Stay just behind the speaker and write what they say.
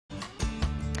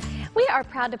We are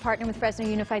proud to partner with Fresno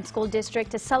Unified School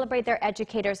District to celebrate their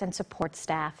educators and support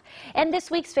staff. In this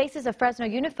week's Faces of Fresno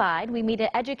Unified, we meet an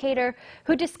educator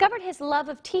who discovered his love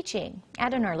of teaching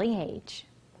at an early age.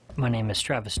 My name is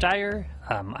Travis Dyer.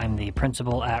 I'm the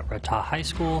principal at Rata High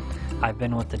School. I've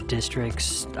been with the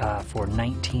districts for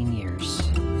 19 years.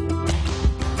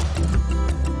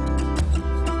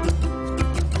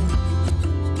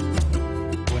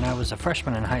 When I was a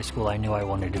freshman in high school, I knew I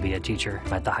wanted to be a teacher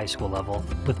at the high school level.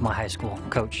 With my high school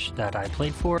coach that I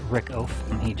played for, Rick Oaf,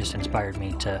 he just inspired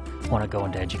me to want to go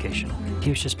into education. He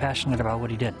was just passionate about what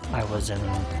he did. I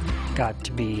got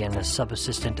to be a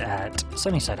sub-assistant at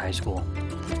Sunnyside High School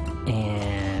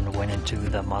and went into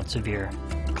the Montsevier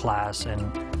class,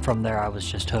 and from there I was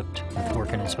just hooked with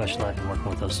working in special ed and working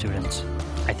with those students.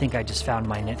 I think I just found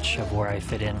my niche of where I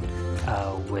fit in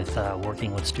with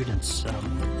working with students.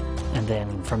 And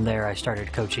then from there I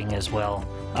started coaching as well,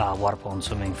 water polo and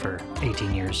swimming for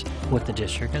 18 years with the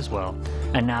district as well.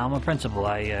 And now I'm a principal.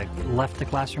 I left the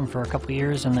classroom for a couple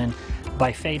years, and then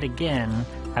by fate again,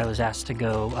 I was asked to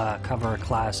go cover a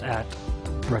class at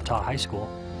Rata High School.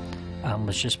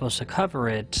 Was just supposed to cover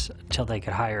it till they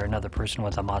could hire another person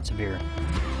with a Montsevier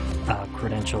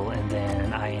credential, and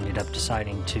then I ended up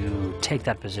deciding to take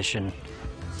that position.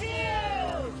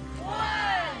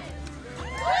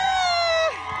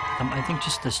 I think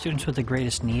just the students with the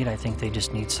greatest need, I think they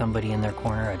just need somebody in their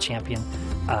corner, a champion,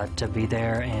 to be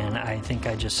there, and I think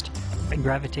I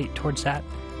gravitate towards that.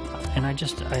 And I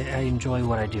enjoy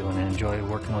what I do, and I enjoy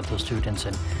working with those students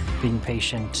and being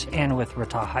patient, and with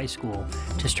Rata High School,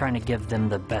 just trying to give them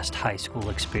the best high school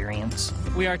experience.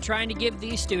 We are trying to give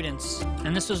these students,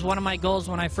 and this was one of my goals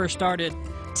when I first started,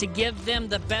 to give them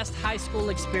the best high school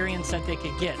experience that they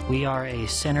could get. We are a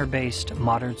center-based,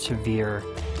 moderate, severe,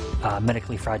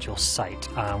 medically fragile site.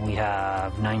 We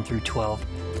have 9 through 12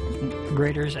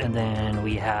 graders, and then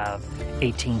we have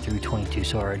 18 through 22,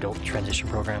 so our adult transition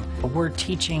program. We're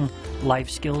teaching life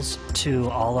skills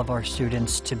to all of our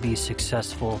students to be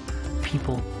successful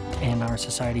people in our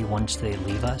society once they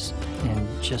leave us, and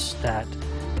just that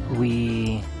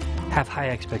we have high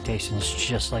expectations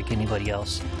just like anybody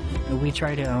else. We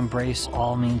try to embrace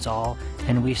all means all,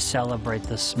 and we celebrate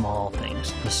the small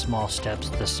things, the small steps,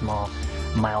 the small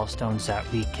milestones that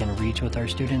we can reach with our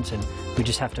students, and we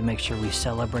just have to make sure we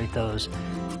celebrate those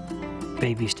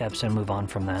baby steps and move on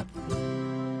from that.